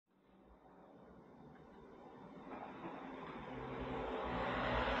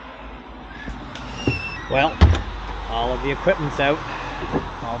Well, all of the equipment's out,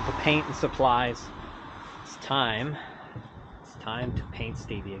 all the paint and supplies. It's time to paint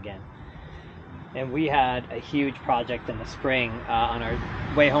Stevie again. And we had a huge project in the spring. On our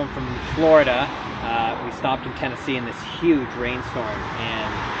way home from Florida, we stopped in Tennessee in this huge rainstorm,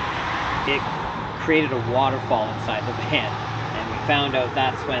 and it created a waterfall inside the van. And we found out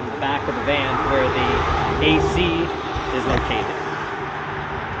that's when the back of the van, where the AC is located,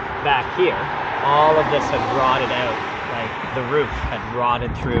 back here, all of this had rotted out. Like the roof had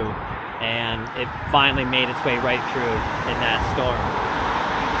rotted through, and it finally made its way right through in that storm.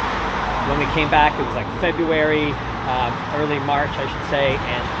 When we came back, it was like February, early March, I should say,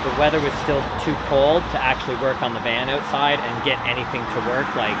 and the weather was still too cold to actually work on the van outside and get anything to work,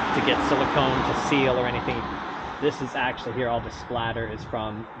 like to get silicone to seal or anything. This is actually, here, all the splatter is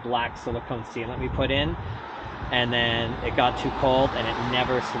from black silicone sealant we put in, and then it got too cold and it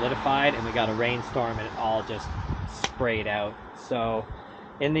never solidified, and we got a rainstorm and it all just sprayed out. So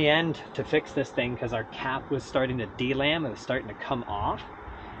in the end, to fix this thing, because our cap was starting to delam, it was starting to come off,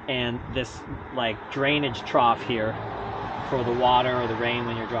 and this like drainage trough here for the water or the rain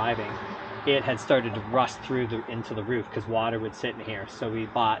when you're driving, it had started to rust through into the roof because water would sit in here. So we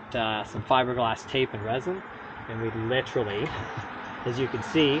bought some fiberglass tape and resin, and we literally, as you can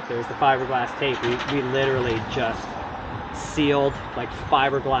see, there's the fiberglass tape. We literally just sealed like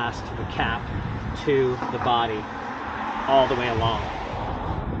fiberglass to the cap to the body all the way along.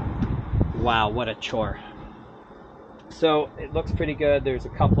 Wow, what a chore. So it looks pretty good. There's a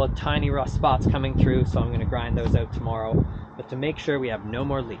couple of tiny rust spots coming through, so I'm going to grind those out tomorrow. But to make sure we have no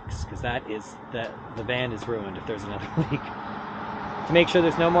more leaks, because that is, the van is ruined if there's another leak. To make sure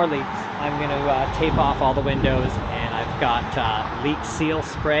there's no more leaks, I'm going to tape off all the windows, and I've got leak seal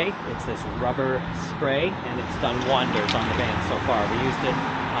spray. It's this rubber spray, and it's done wonders on the van so far. We used it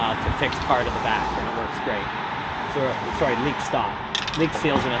to fix part of the back, and it works great. So, sorry, Leak Stop. Leak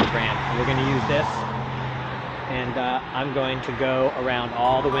Seal's another brand, and we're going to use this. And I'm going to go around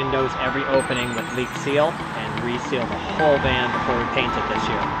all the windows, every opening with Leak Seal, and reseal the whole van before we paint it this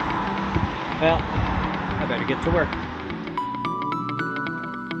year. Well, I better get to work.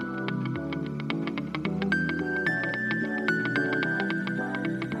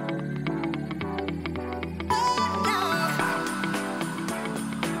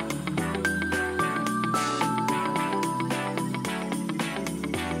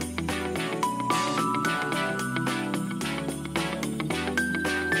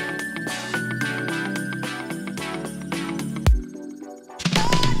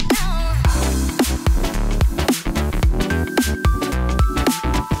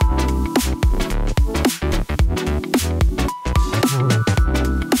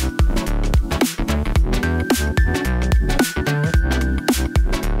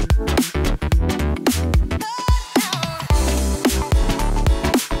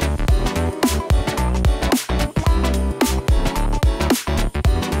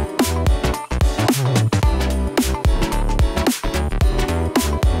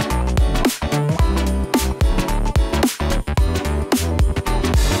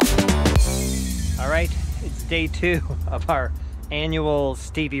 Day 2 of our annual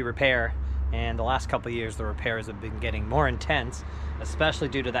Stevie repair, and the last couple of years the repairs have been getting more intense, especially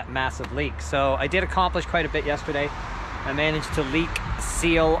due to that massive leak. So I did accomplish quite a bit yesterday. I managed to leak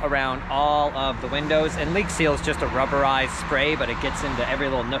seal around all of the windows, and Leak Seal is just a rubberized spray, but it gets into every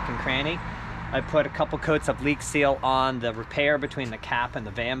little nook and cranny. I put a couple coats of Leak Seal on the repair between the cap and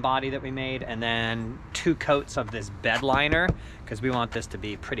the van body that we made, and then 2 coats of this bed liner, because we want this to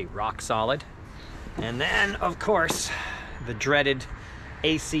be pretty rock solid. And then, of course, the dreaded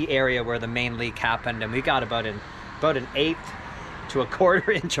AC area where the main leak happened, and we got about an 1/8 to a 1/4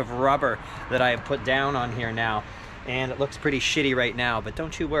 inch of rubber that I have put down on here now, and it looks pretty shitty right now, but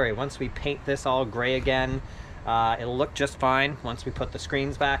don't you worry. Once we paint this all gray again, it'll look just fine once we put the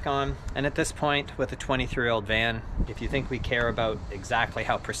screens back on. And at this point, with a 23-year-old van, if you think we care about exactly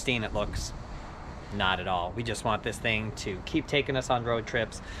how pristine it looks, not at all. We just want this thing to keep taking us on road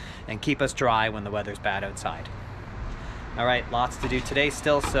trips and keep us dry when the weather's bad outside. All right, lots to do today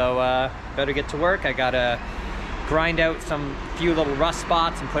still, so better get to work. I gotta grind out some few little rust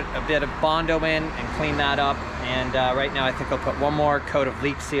spots and put a bit of Bondo in and clean that up. And right now I think I'll put one more coat of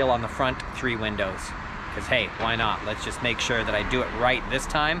Leak Seal on the front 3 windows. Because hey, why not? Let's just make sure that I do it right this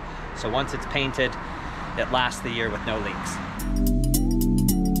time, so once it's painted, it lasts the year with no leaks.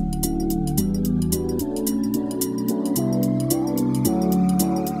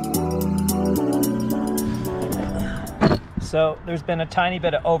 So there's been a tiny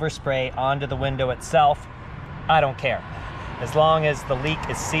bit of overspray onto the window itself. I don't care. As long as the leak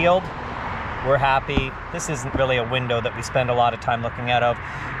is sealed, We're happy. This isn't really a window that we spend a lot of time looking out of.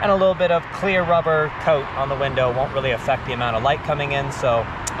 And a little bit of clear rubber coat on the window won't really affect the amount of light coming in, so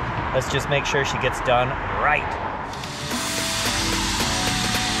let's just make sure she gets done right.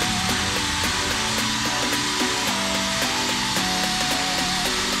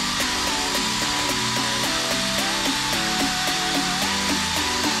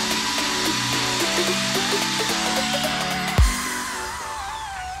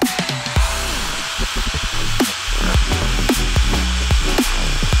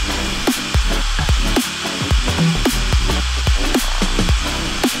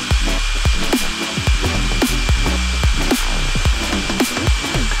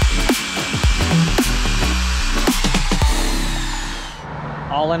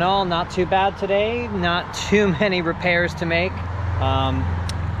 All in all, not too bad today. Not too many repairs to make.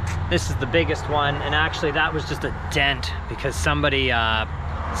 This is the biggest one, and actually that was just a dent because somebody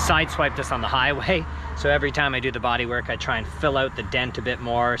sideswiped us on the highway. So every time I do the body work, I try and fill out the dent a bit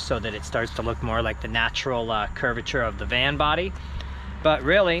more so that it starts to look more like the natural curvature of the van body. But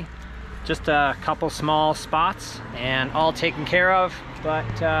really, just a couple small spots and all taken care of.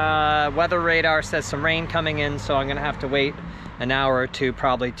 But weather radar says some rain coming in, so I'm gonna have to wait an hour or two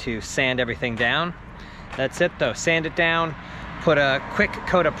probably to sand everything down. That's it though, sand it down, put a quick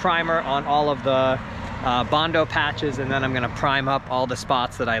coat of primer on all of the Bondo patches, and then I'm gonna prime up all the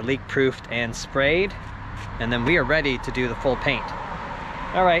spots that I leak-proofed and sprayed, and then we are ready to do the full paint.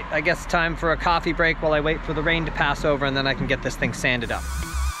 All right, I guess time for a coffee break while I wait for the rain to pass over, and then I can get this thing sanded up.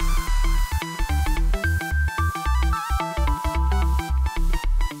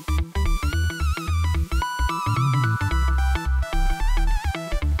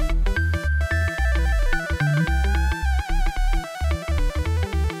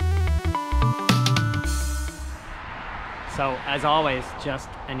 So, as always, just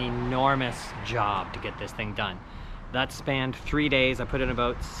an enormous job to get this thing done. That spanned 3 days. I put in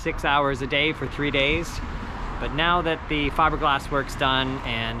about 6 hours a day for 3 days. But now that the fiberglass work's done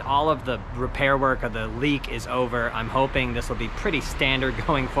and all of the repair work of the leak is over, I'm hoping this will be pretty standard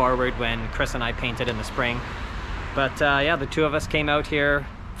going forward when Chris and I painted in the spring. But yeah, the two of us came out here,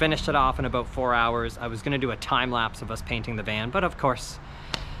 finished it off in about 4 hours. I was gonna do a time lapse of us painting the van, but of course,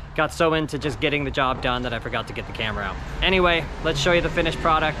 got so into just getting the job done that I forgot to get the camera out. Anyway, let's show you the finished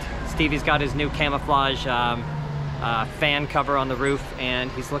product. Stevie's got his new camouflage fan cover on the roof,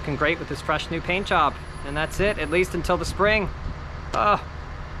 and he's looking great with his fresh new paint job. And that's it, at least until the spring. Oh,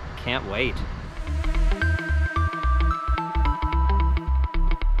 can't wait.